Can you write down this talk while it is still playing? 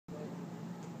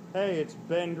Hey, it's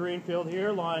Ben Greenfield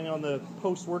here, lying on the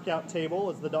post-workout table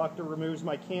as the doctor removes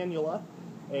my cannula,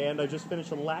 and I just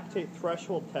finished a lactate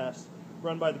threshold test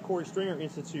run by the Corey Stringer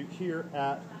Institute here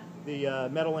at the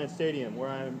Meadowlands Stadium, where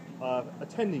I'm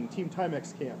attending Team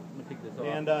Timex camp.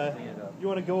 And you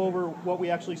want to go over what we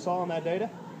actually saw on that data?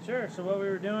 Sure. So what we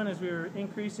were doing is we were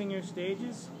increasing your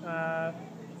stages,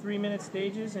 3-minute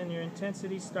stages, and your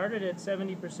intensity started at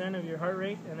 70% of your heart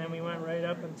rate, and then we went right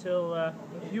up until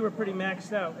you were pretty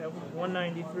maxed out. At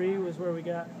 193 was where we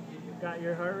got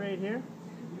your heart rate here,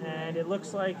 and it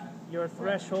looks like your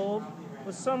threshold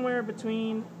was somewhere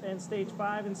between, in stage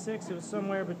 5 and 6, it was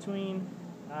somewhere between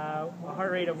a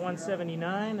heart rate of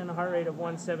 179 and a heart rate of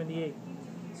 178.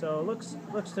 So it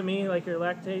looks to me like your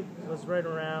lactate was right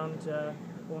around,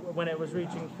 when it was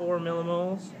reaching 4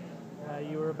 millimoles,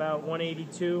 you were about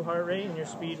 182 heart rate, and your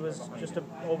speed was just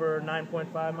over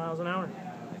 9.5 miles an hour.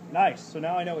 Nice. So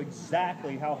now I know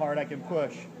exactly how hard I can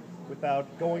push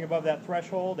without going above that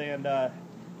threshold and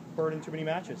burning too many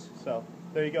matches. So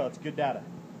there you go. It's good data.